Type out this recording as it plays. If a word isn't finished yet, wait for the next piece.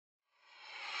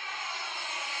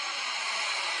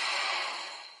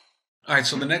All right,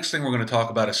 so the next thing we're going to talk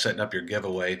about is setting up your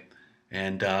giveaway.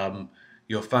 And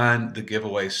you'll find the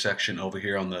giveaway section over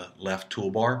here on the left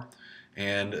toolbar.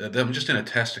 And I'm just in a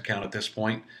test account at this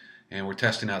point, and we're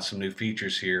testing out some new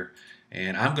features here.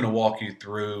 And I'm going to walk you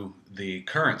through the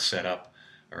current setup,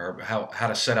 or how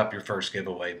to set up your first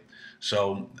giveaway.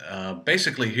 So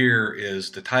basically here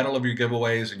is the title of your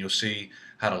giveaways, and you'll see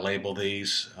how to label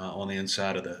these on the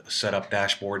inside of the setup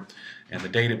dashboard, and the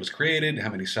date it was created, how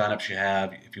many signups you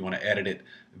have, if you want to edit it,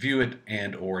 view it,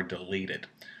 and or delete it.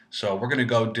 So we're going to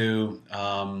go do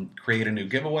create a new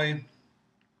giveaway, and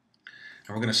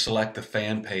we're going to select the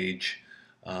fan page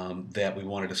that we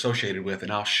want it associated with,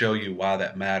 and I'll show you why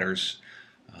that matters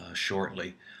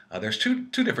shortly. There's two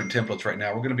different templates right now.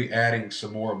 We're going to be adding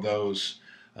some more of those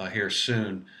here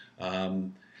soon.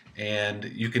 And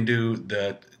you can do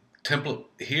the template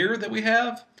here that we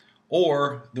have,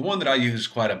 or the one that I use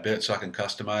quite a bit so I can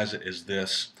customize it is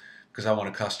this, because I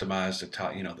want to customize the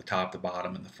top, the top, the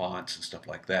bottom, and the fonts and stuff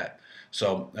like that.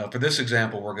 So for this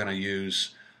example, we're going to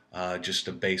use just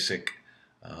a basic,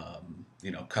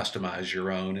 customize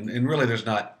your own. And really, there's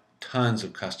not tons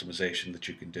of customization that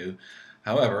you can do.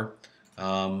 However,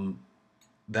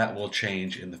 that will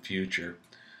change in the future.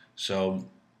 So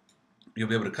you'll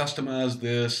be able to customize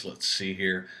this. Let's see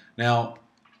here. Now,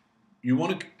 you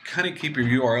want to kind of keep your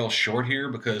URL short here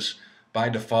because by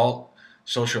default,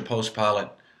 Social Post Pilot,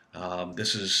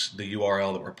 this is the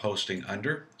URL that we're posting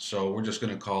under. So we're just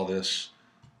going to call this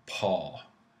Paul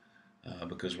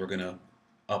because we're going to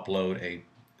upload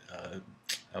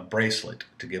a bracelet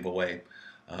to give away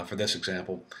for this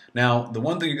example. Now, the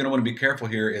one thing you're going to want to be careful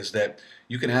here is that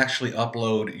you can actually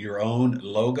upload your own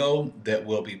logo that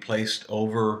will be placed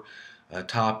over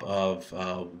top of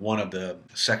one of the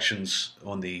sections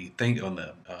on the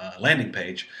landing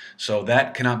page. So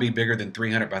that cannot be bigger than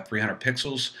 300 by 300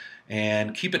 pixels,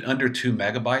 and keep it under 2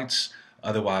 megabytes.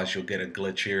 Otherwise, you'll get a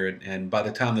glitch here. And by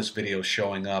the time this video is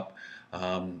showing up,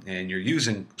 and you're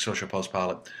using Social Post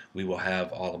Pilot, we will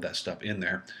have all of that stuff in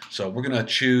there. So we're going to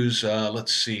choose,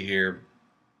 let's see here,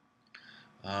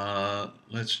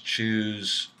 let's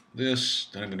choose this.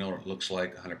 Don't even know what it looks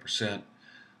like 100%.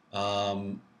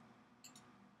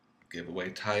 Giveaway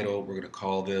title, we're going to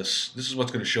call this is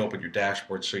what's going to show up in your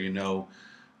dashboard so you know,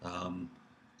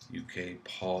 UK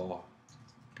Paul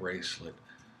bracelet.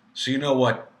 So you know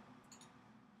what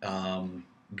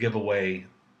giveaway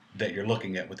that you're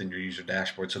looking at within your user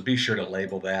dashboard. So be sure to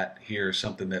label that here,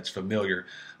 something that's familiar.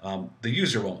 The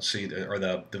user won't see or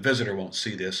the visitor won't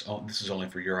see this. Oh, this is only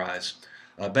for your eyes.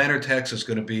 Banner text is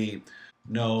going to be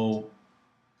no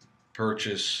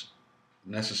purchase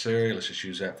necessary. Let's just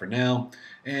use that for now.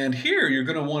 And here you're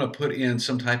going to want to put in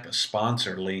some type of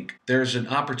sponsor link. There's an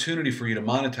opportunity for you to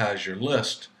monetize your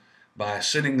list by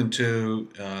sending them to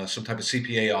some type of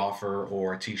CPA offer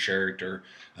or a t-shirt or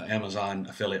Amazon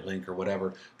affiliate link or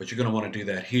whatever, but you're going to want to do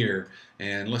that here.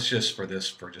 And let's just, for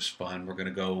just fun, we're going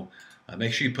to go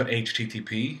make sure you put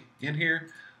HTTP in here,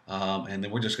 and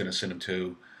then we're just going to send them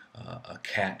to a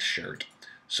cat shirt.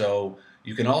 So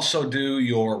you can also do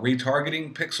your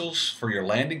retargeting pixels for your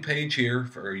landing page here,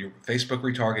 for your Facebook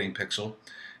retargeting pixel,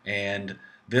 and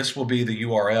this will be the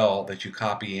URL that you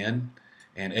copy in.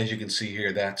 And as you can see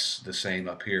here, that's the same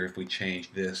up here. If we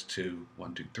change this to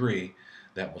 123,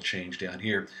 that will change down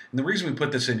here. And the reason we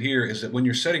put this in here is that when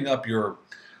you're setting up your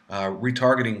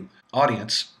retargeting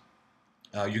audience,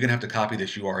 you're going to have to copy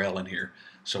this URL in here.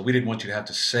 So we didn't want you to have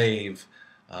to save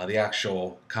the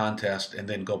actual contest and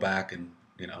then go back and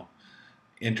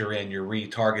enter in your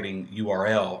retargeting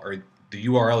URL or the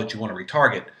URL that you want to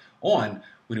retarget on.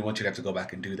 We don't want you to have to go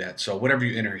back and do that. So whatever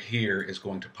you enter here is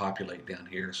going to populate down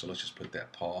here. So let's just put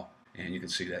that Paul, and you can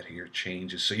see that here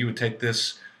changes. So you would take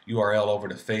this URL over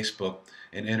to Facebook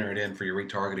and enter it in for your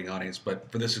retargeting audience.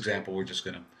 But for this example, we're just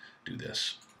going to do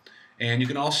this. And you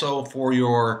can also, for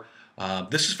your,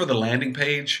 this is for the landing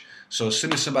page. So as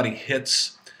soon as somebody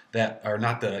hits that, or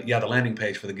not the landing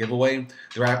page for the giveaway,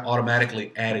 they're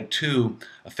automatically added to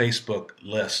a Facebook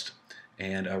list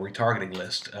and a retargeting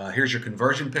list. Here's your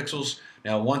conversion pixels.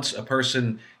 Now, once a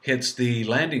person hits the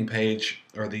landing page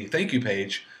or the thank you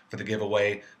page for the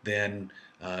giveaway, then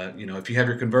if you have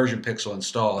your conversion pixel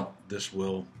installed, this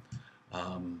will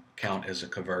count as a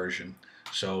conversion.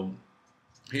 So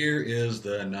here is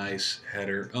the nice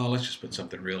header. Oh, let's just put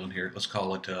something real in here. Let's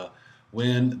call it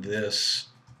 "Win This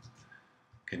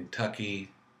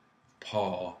Kentucky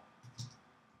Paul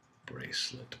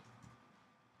Bracelet."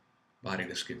 Body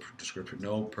description,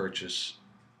 no purchase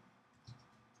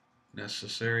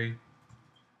necessary.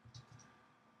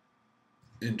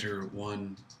 Enter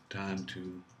one time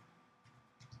to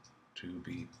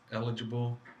be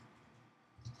eligible.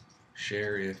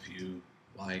 Share if you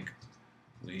like.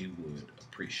 We would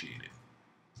appreciate it.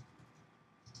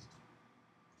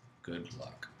 Good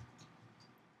luck.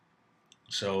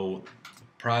 So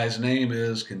prize name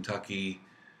is Kentucky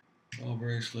Ball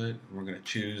Bracelet. We're going to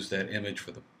choose that image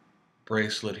for the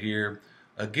bracelet here.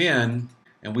 Again,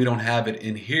 and we don't have it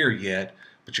in here yet,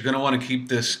 but you're going to want to keep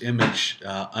this image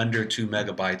under 2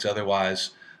 megabytes.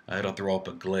 Otherwise, it'll throw up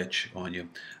a glitch on you.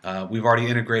 We've already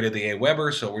integrated the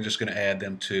Aweber, so we're just going to add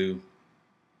them to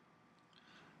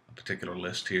a particular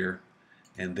list here.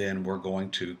 And then we're going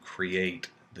to create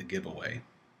the giveaway.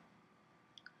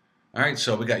 All right,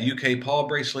 so we got UK Paul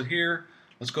bracelet here.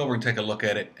 Let's go over and take a look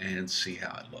at it and see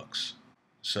how it looks.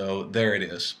 So there it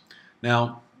is.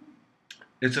 Now,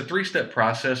 it's a 3-step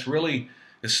process. Really,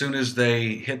 as soon as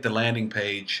they hit the landing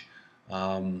page,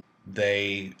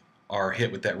 they are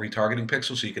hit with that retargeting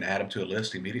pixel, so you can add them to a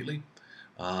list immediately.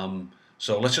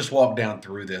 So let's just walk down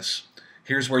through this.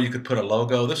 Here's where you could put a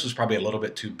logo. This is probably a little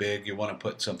bit too big. You want to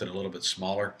put something a little bit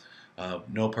smaller.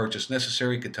 No purchase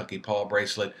necessary, Kentucky Paul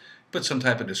bracelet. Put some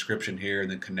type of description here and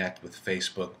then connect with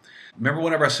Facebook. Remember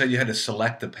whenever I said you had to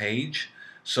select the page?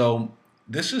 So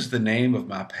this is the name of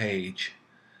my page.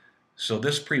 So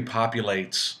this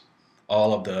pre-populates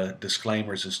all of the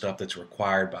disclaimers and stuff that's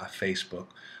required by Facebook.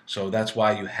 So that's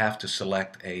why you have to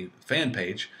select a fan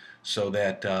page so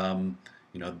that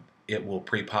you know, it will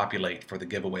pre-populate for the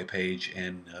giveaway page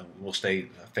and will stay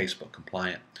Facebook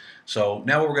compliant. So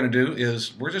now what we're going to do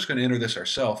is we're just going to enter this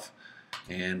ourselves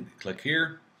and click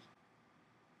here.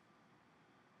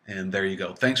 And there you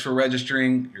go. Thanks for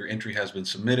registering. Your entry has been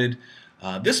submitted.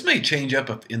 This may change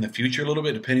up in the future a little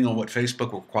bit depending on what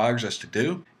Facebook requires us to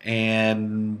do.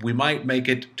 And we might make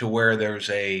it to where there's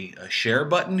a share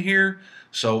button here.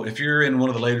 So if you're in one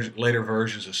of the later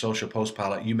versions of Social Post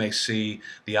Pilot, you may see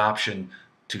the option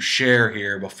to share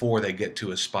here before they get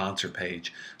to a sponsor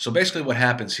page. So basically what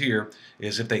happens here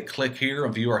is if they click here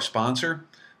and view our sponsor,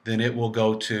 then it will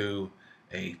go to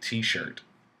a t-shirt.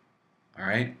 All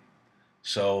right.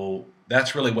 So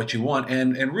that's really what you want,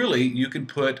 and really you could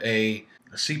put a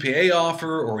CPA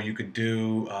offer, or you could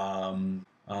do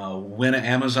win an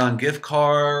Amazon gift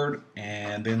card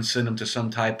and then send them to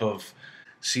some type of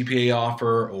CPA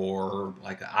offer or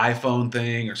like an iPhone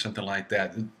thing or something like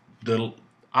that. The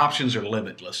options are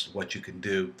limitless what you can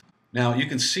do. Now you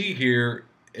can see here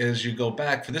as you go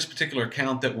back for this particular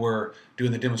account that we're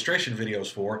doing the demonstration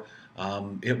videos for.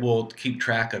 It will keep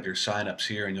track of your signups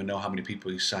here, and you'll know how many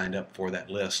people you signed up for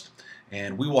that list.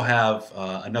 And we will have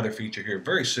another feature here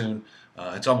very soon.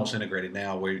 It's almost integrated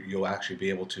now, where you'll actually be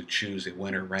able to choose a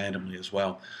winner randomly as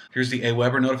well. Here's the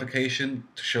Aweber notification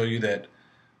to show you that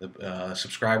the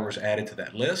subscriber is added to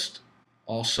that list.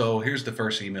 Also, here's the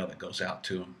first email that goes out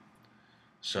to them.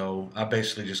 So I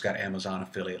basically just got Amazon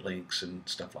affiliate links and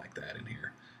stuff like that in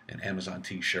here, and Amazon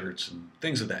t-shirts and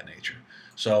things of that nature.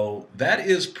 So that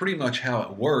is pretty much how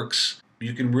it works.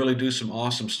 You can really do some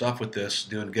awesome stuff with this,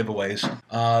 doing giveaways.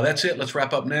 That's it. Let's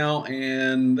wrap up now,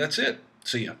 and that's it.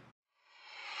 See ya.